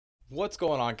What's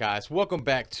going on, guys? Welcome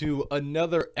back to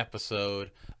another episode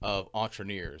of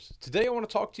Entrepreneurs. Today I want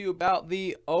to talk to you about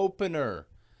the opener.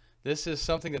 This is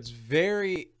something that's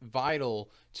very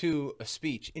vital to a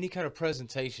speech. Any kind of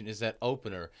presentation is that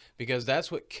opener, because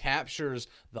that's what captures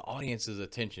the audience's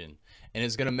attention and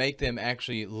is going to make them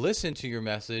actually listen to your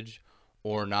message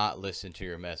or not listen to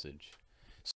your message.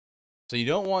 So you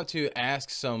don't want to ask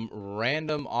some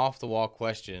random off-the-wall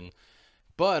question.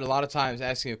 But a lot of times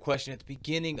asking a question at the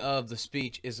beginning of the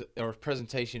speech or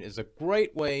presentation is a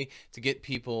great way to get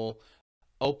people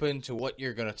open to what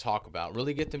you're going to talk about.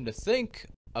 Really get them to think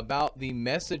about the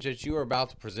message that you are about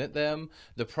to present them,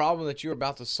 the problem that you're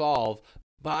about to solve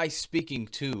by speaking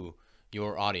to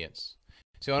your audience.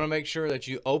 So you want to make sure that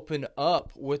you open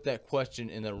up with that question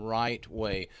in the right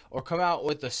way, or come out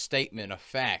with a statement, a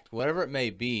fact, whatever it may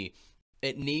be.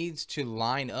 It needs to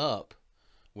line up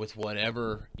with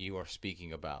whatever you are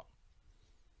speaking about.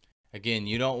 Again,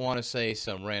 you don't want to say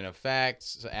some random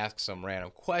facts, ask some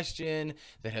random question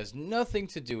that has nothing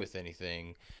to do with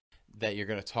anything that you're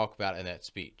going to talk about in that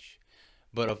speech.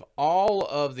 But of all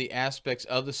of the aspects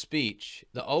of the speech,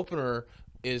 the opener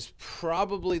is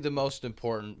probably the most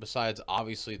important, besides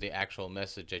obviously the actual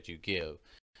message that you give.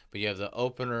 But you have the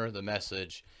opener, the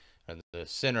message, and the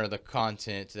center, the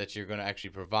content that you're going to actually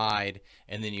provide,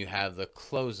 and then you have the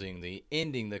closing, the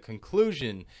ending, the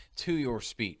conclusion to your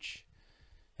speech.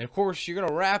 And of course, you're going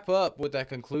to wrap up with that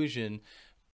conclusion,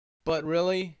 but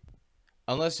really,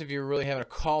 unless if you're really having a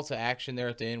call to action there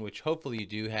at the end, which hopefully you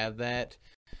do have that,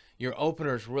 your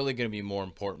opener is really going to be more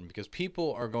important, because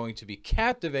people are going to be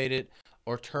captivated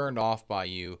or turned off by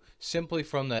you simply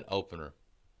from that opener.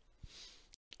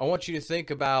 I want you to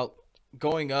think about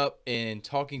going up and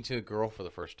talking to a girl for the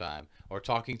first time, or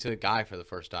talking to a guy for the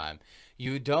first time.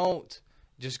 You don't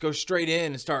just go straight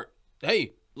in and start,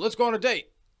 hey, let's go on a date.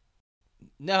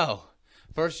 No.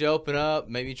 First you open up,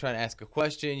 maybe try to ask a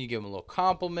question, you give them a little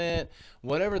compliment,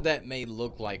 whatever that may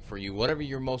look like for you, whatever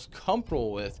you're most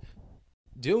comfortable with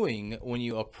doing when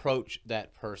you approach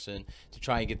that person to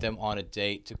try and get them on a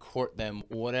date, to court them,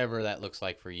 whatever that looks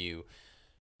like for you.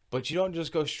 But you don't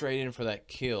just go straight in for that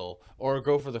kill, or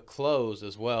go for the close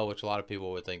as well, which a lot of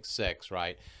people would think sex,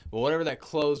 right? But whatever that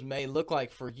close may look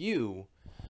like for you,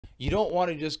 you don't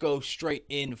want to just go straight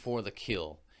in for the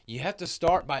kill. You have to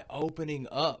start by opening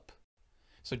up.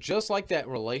 So just like that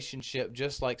relationship,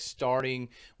 just like starting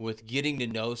with getting to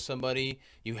know somebody,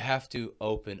 you have to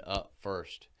open up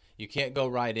first. You can't go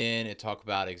right in and talk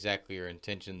about exactly your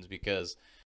intentions, because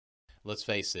let's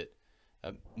face it,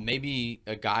 maybe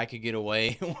a guy could get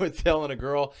away with telling a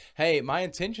girl, hey, my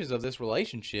intentions of this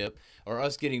relationship, or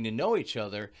us getting to know each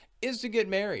other, is to get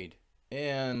married.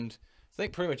 And I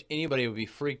think pretty much anybody would be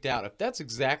freaked out if that's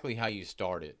exactly how you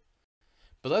started.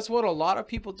 But that's what a lot of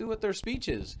people do with their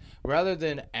speeches. Rather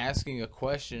than asking a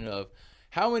question of,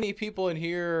 how many people in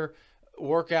here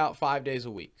work out 5 days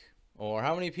a week? Or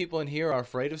how many people in here are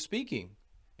afraid of speaking?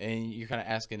 And you're kind of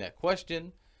asking that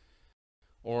question.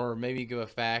 Or maybe give a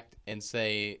fact and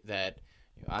say that,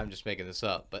 I'm just making this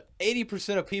up, but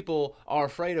 80% of people are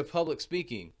afraid of public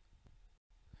speaking.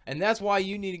 And that's why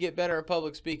you need to get better at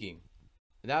public speaking.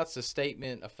 That's a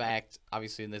statement, a fact.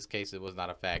 Obviously, in this case, it was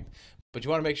not a fact. But you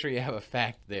want to make sure you have a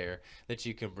fact there that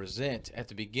you can present at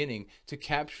the beginning to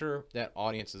capture that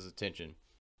audience's attention.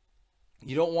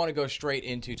 You don't want to go straight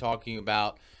into talking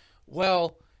about,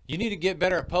 well, you need to get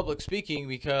better at public speaking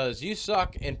because you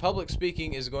suck, and public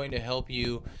speaking is going to help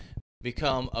you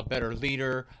become a better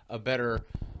leader, a better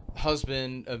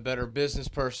husband, a better business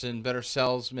person, better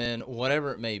salesman,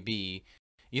 whatever it may be.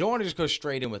 You don't want to just go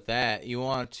straight in with that. You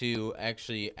want to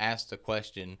actually ask the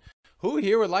question, who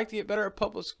here would like to get better at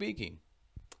public speaking?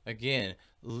 Again,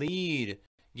 lead,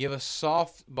 give a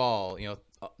softball,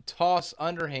 toss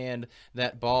underhand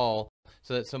that ball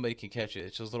so that somebody can catch it.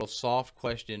 It's just a little soft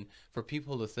question for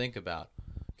people to think about.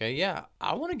 Okay, yeah,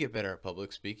 I want to get better at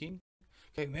public speaking.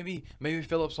 Okay, maybe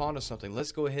Philip's onto something.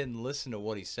 Let's go ahead and listen to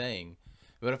what he's saying.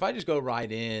 But if I just go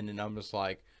right in and I'm just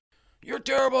like, you're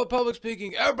terrible at public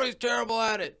speaking, everybody's terrible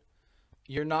at it,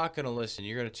 you're not going to listen.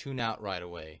 You're going to tune out right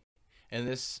away. And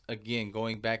this, again,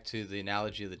 going back to the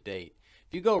analogy of the date.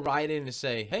 If you go right in and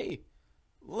say, hey,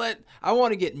 I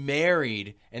want to get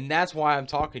married, and that's why I'm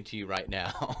talking to you right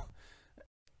now.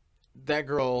 That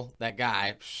girl, that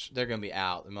guy, they're going to be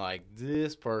out. I'm like,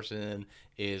 this person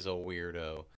is a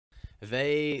weirdo.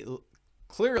 They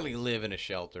clearly live in a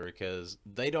shelter because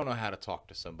they don't know how to talk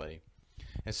to somebody.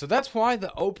 And so that's why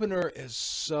the opener is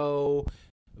so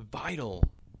vital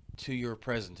to your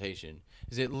presentation.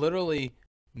 Is it literally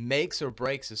makes or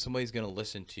breaks if somebody's going to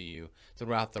listen to you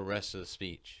throughout the rest of the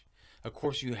speech. Of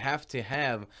course, you have to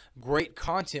have great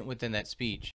content within that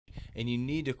speech. and you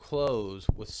need to close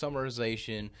with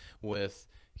summarization, with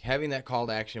having that call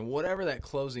to action, whatever that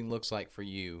closing looks like for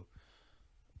you.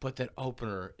 But that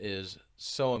opener is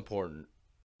so important.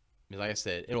 Like I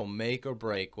said, it'll make or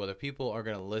break whether people are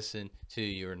going to listen to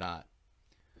you or not.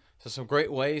 So some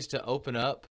great ways to open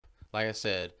up, like I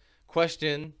said,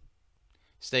 question,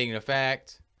 stating a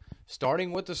fact,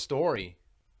 starting with the story.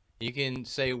 You can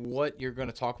say what you're going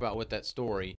to talk about with that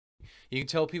story. You can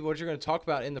tell people what you're going to talk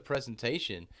about in the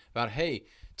presentation about, hey,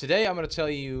 today I'm going to tell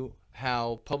you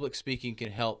how public speaking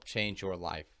can help change your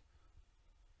life.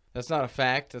 That's not a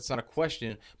fact, that's not a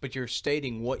question, but you're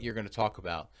stating what you're going to talk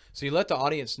about. So you let the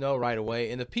audience know right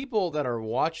away, and the people that are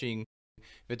watching,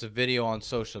 if it's a video on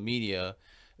social media,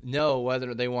 know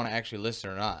whether they want to actually listen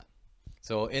or not.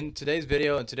 So in today's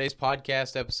video, in today's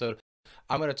podcast episode,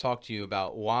 I'm going to talk to you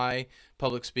about why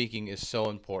public speaking is so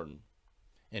important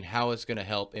and how it's going to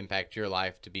help impact your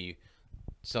life to be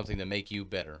something to make you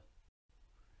better.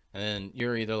 And then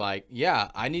you're either like,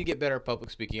 yeah, I need to get better at public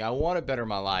speaking. I want to better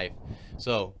my life.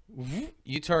 So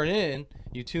you tune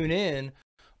in,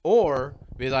 or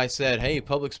because I said, hey,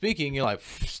 public speaking, you're like,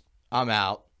 I'm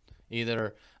out.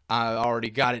 Either I already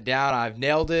got it down, I've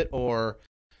nailed it, or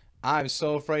I'm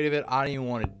so afraid of it, I don't even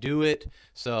want to do it.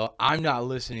 So I'm not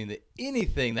listening to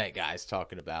anything that guy's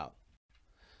talking about.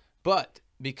 But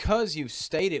because you've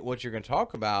stated what you're going to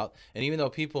talk about, and even though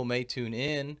people may tune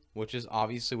in, which is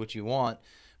obviously what you want,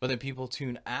 but then people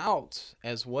tune out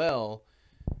as well,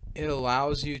 it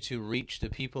allows you to reach the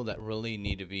people that really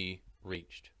need to be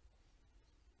reached.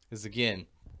 Because again,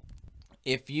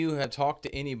 if you have talked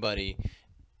to anybody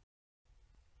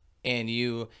and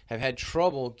you have had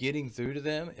trouble getting through to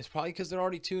them, it's probably because they're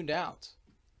already tuned out.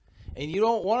 And you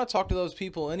don't want to talk to those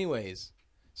people anyways.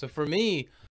 So for me,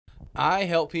 I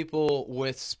help people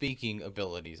with speaking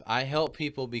abilities. I help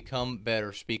people become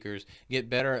better speakers, get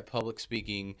better at public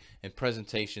speaking and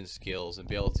presentation skills, and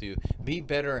be able to be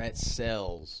better at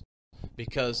sales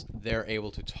because they're able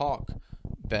to talk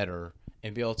better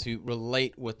and be able to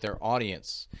relate with their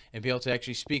audience and be able to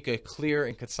actually speak a clear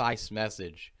and concise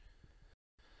message.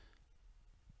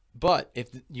 But if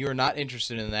you're not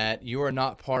interested in that, you are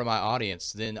not part of my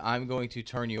audience, then I'm going to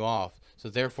turn you off. So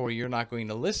therefore, you're not going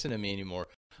to listen to me anymore.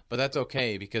 But that's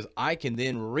okay, because I can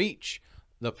then reach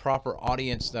the proper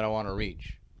audience that I want to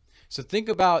reach. So think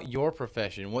about your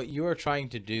profession, what you are trying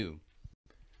to do.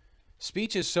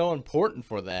 Speech is so important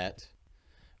for that,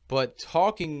 but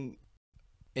talking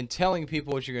and telling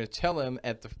people what you're going to tell them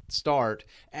at the start,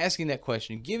 asking that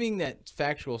question, giving that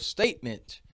factual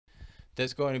statement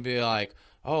that's going to be like,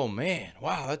 oh man,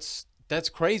 wow, that's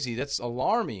crazy, that's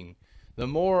alarming. The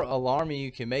more alarming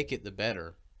you can make it, the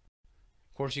better.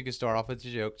 Of course, you can start off with a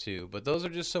joke too, but those are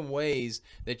just some ways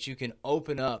that you can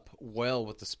open up well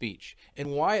with the speech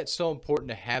and why it's so important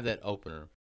to have that opener.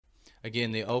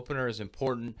 Again, the opener is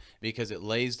important because it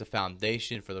lays the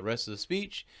foundation for the rest of the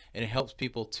speech, and it helps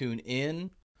people tune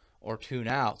in or tune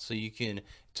out so you can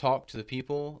talk to the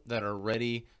people that are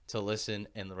ready to listen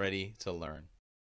and ready to learn.